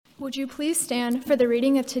Would you please stand for the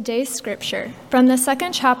reading of today's scripture from the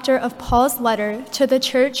second chapter of Paul's letter to the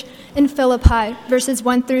church in Philippi, verses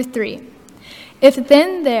 1 through 3. If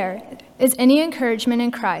then there is any encouragement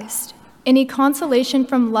in Christ, any consolation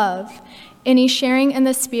from love, any sharing in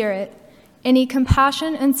the Spirit, any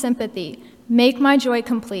compassion and sympathy, make my joy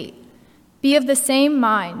complete. Be of the same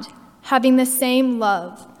mind, having the same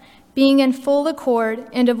love, being in full accord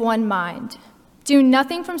and of one mind. Do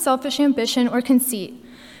nothing from selfish ambition or conceit,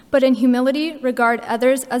 but in humility regard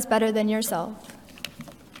others as better than yourself.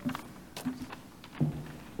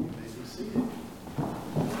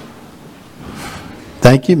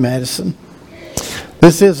 Thank you, Madison.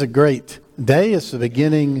 This is a great day. It's the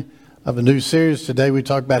beginning of a new series. Today we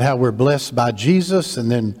talk about how we're blessed by Jesus,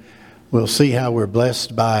 and then we'll see how we're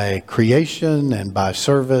blessed by creation and by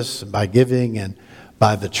service and by giving and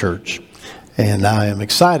by the church. And I am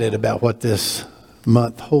excited about what this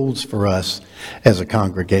month holds for us as a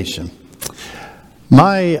congregation.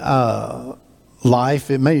 My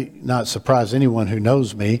life, it may not surprise anyone who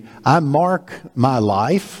knows me, I mark my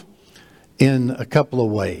life in a couple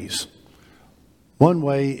of ways. One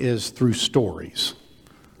way is through stories.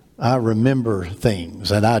 I remember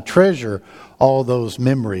things and I treasure all those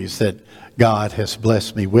memories that God has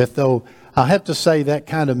blessed me with, though I have to say that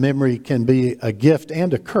kind of memory can be a gift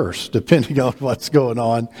and a curse depending on what's going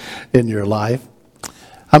on in your life.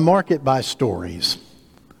 I mark it by stories,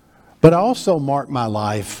 but I also mark my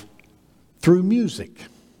life through music.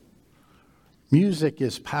 Music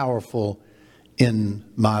is powerful in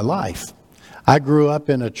my life. I grew up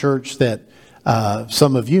in a church that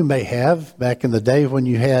some of you may have back in the day when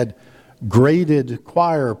you had graded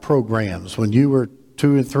choir programs. When you were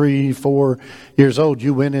 2 and 3, 4 years old,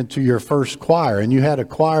 you went into your first choir, and you had a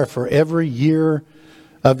choir for every year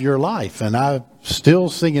of your life. And I'm still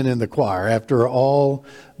singing in the choir after all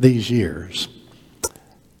these years.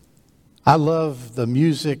 I love the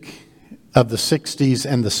music of the 60s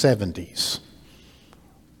and the 70s.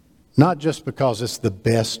 Not just because it's the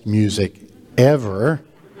best music ever,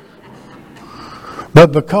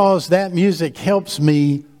 but because that music helps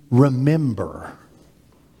me remember.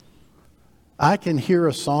 I can hear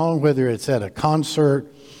a song, whether it's at a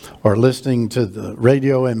concert or listening to the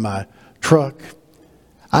radio in my truck.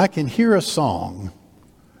 I can hear a song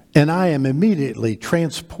and I am immediately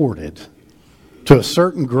transported to a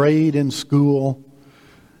certain grade in school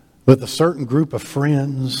with a certain group of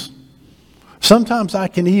friends. Sometimes I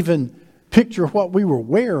can even picture what we were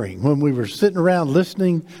wearing when we were sitting around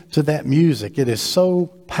listening to that music. It is so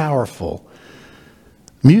powerful.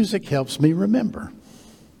 Music helps me remember.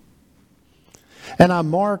 And I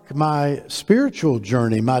mark my spiritual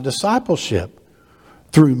journey, my discipleship,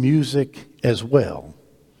 through music as well.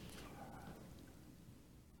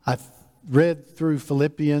 I read through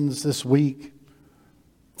Philippians this week,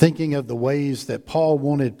 thinking of the ways that Paul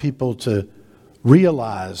wanted people to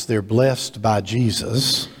realize they're blessed by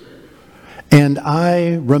Jesus. And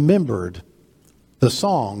I remembered the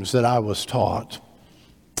songs that I was taught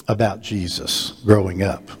about Jesus growing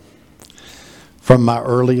up from my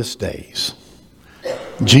earliest days.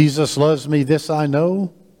 Jesus loves me, this I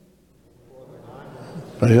know.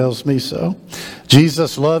 He tells me so.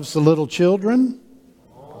 Jesus loves the little children.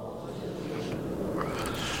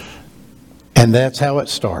 And that's how it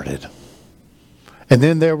started. And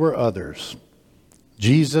then there were others.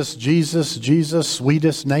 Jesus, Jesus, Jesus,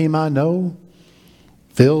 sweetest name I know.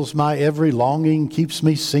 Fills my every longing, keeps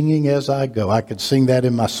me singing as I go. I could sing that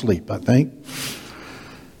in my sleep, I think.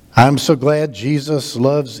 I'm so glad Jesus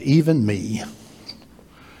loves even me.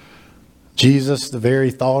 Jesus, the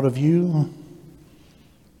very thought of you.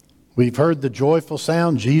 We've heard the joyful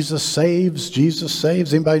sound, Jesus saves, Jesus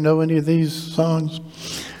saves. Anybody know any of these songs?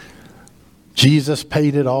 Jesus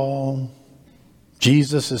paid it all.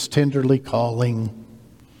 Jesus is tenderly calling.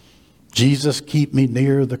 Jesus, keep me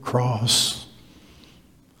near the cross.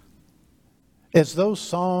 As those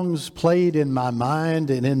songs played in my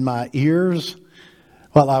mind and in my ears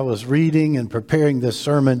while I was reading and preparing this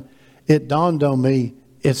sermon, it dawned on me,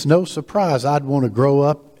 it's no surprise I'd want to grow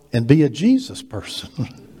up and be a Jesus person.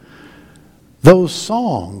 Those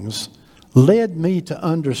songs led me to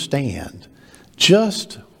understand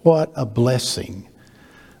just what a blessing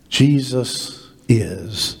Jesus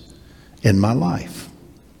is in my life.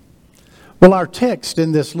 Well, our text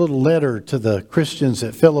in this little letter to the Christians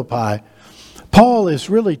at Philippi, Paul is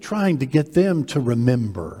really trying to get them to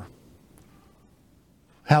remember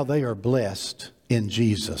how they are blessed in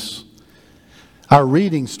Jesus. Our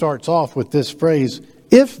reading starts off with this phrase,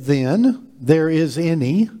 if then there is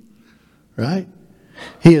any, right?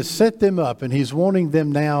 He has set them up and he's wanting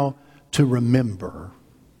them now to remember.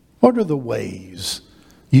 What are the ways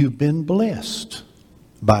you've been blessed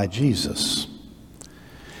by Jesus.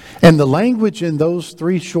 And the language in those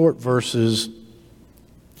 3 short verses,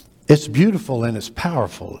 it's beautiful and it's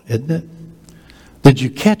powerful, isn't it? Did you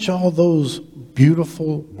catch all those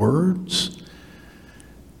beautiful words?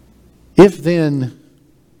 If then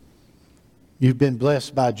you've been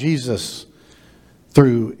blessed by Jesus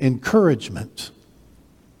through encouragement,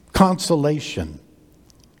 consolation,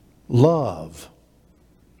 love,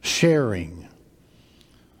 sharing,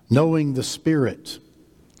 knowing the Spirit,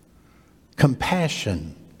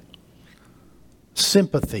 compassion,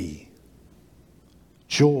 sympathy,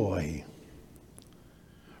 joy,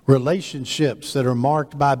 relationships that are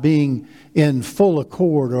marked by being in full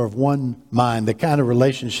accord or of one mind, the kind of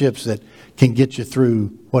relationships that can get you through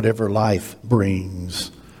whatever life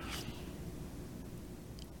brings.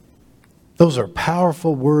 Those are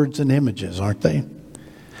powerful words and images, aren't they?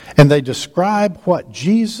 And they describe what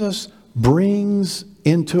Jesus brings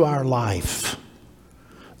into our life.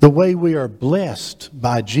 The way we are blessed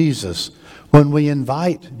by Jesus when we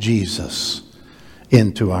invite Jesus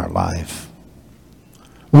into our life.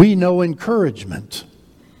 We know encouragement,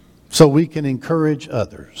 so we can encourage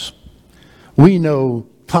others. We know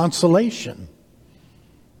consolation,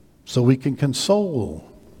 so we can console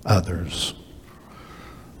others.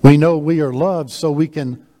 We know we are loved, so we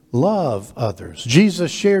can love others.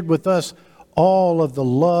 Jesus shared with us all of the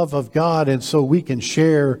love of God, and so we can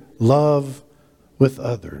share love with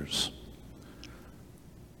others.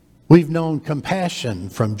 We've known compassion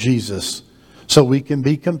from Jesus, so we can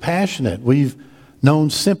be compassionate. We've known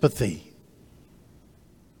sympathy.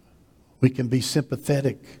 We can be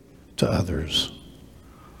sympathetic to others.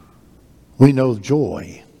 We know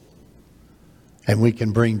joy, and we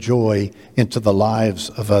can bring joy into the lives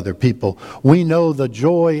of other people. We know the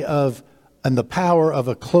joy of and the power of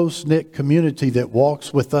a close-knit community that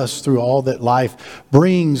walks with us through all that life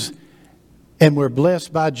brings. And we're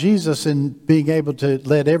blessed by Jesus in being able to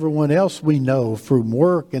let everyone else we know from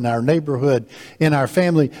work, in our neighborhood, in our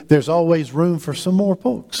family, there's always room for some more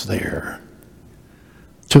folks there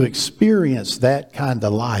to experience that kind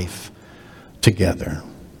of life together.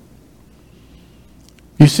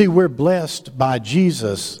 You see, we're blessed by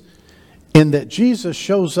Jesus in that Jesus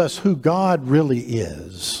shows us who God really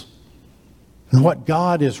is and what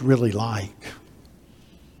God is really like.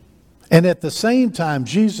 And at the same time,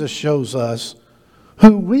 Jesus shows us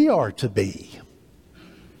who we are to be,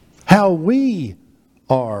 how we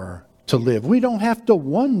are to live. We don't have to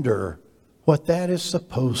wonder what that is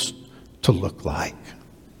supposed to look like.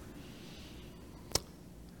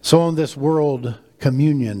 So on this World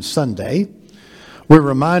Communion Sunday, we're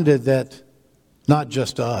reminded that not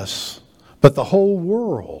just us, but the whole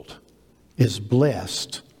world is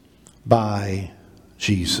blessed by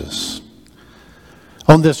Jesus.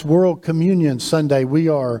 On this World Communion Sunday, we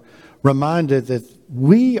are reminded that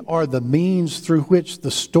we are the means through which the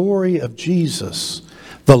story of Jesus,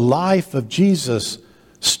 the life of Jesus,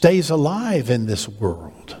 stays alive in this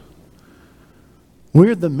world.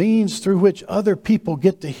 We're the means through which other people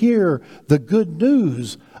get to hear the good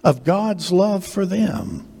news of God's love for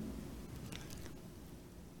them.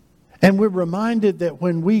 And we're reminded that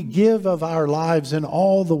when we give of our lives in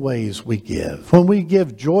all the ways we give, when we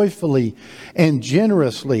give joyfully and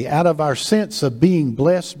generously out of our sense of being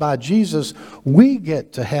blessed by Jesus, we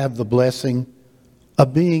get to have the blessing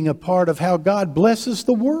of being a part of how God blesses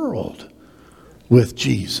the world with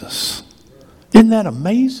Jesus. Isn't that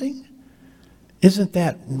amazing? Isn't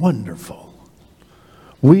that wonderful?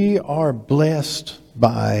 We are blessed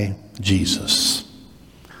by Jesus.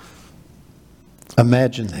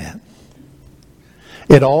 Imagine that.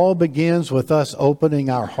 It all begins with us opening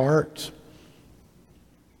our heart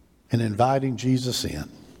and inviting Jesus in.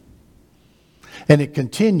 And it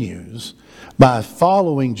continues by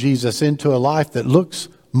following Jesus into a life that looks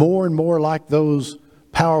more and more like those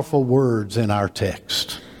powerful words in our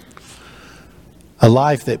text. A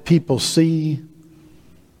life that people see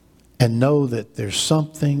and know that there's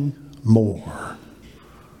something more.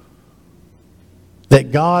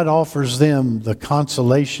 That God offers them the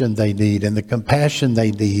consolation they need and the compassion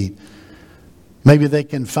they need. Maybe they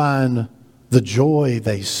can find the joy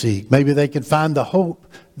they seek. Maybe they can find the hope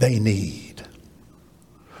they need.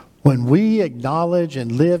 When we acknowledge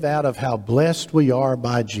and live out of how blessed we are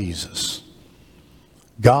by Jesus,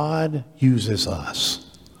 God uses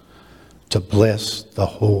us to bless the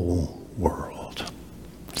whole world.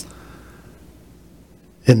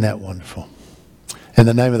 Isn't that wonderful? In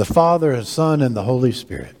the name of the Father, and Son, and the Holy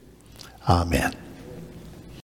Spirit. Amen.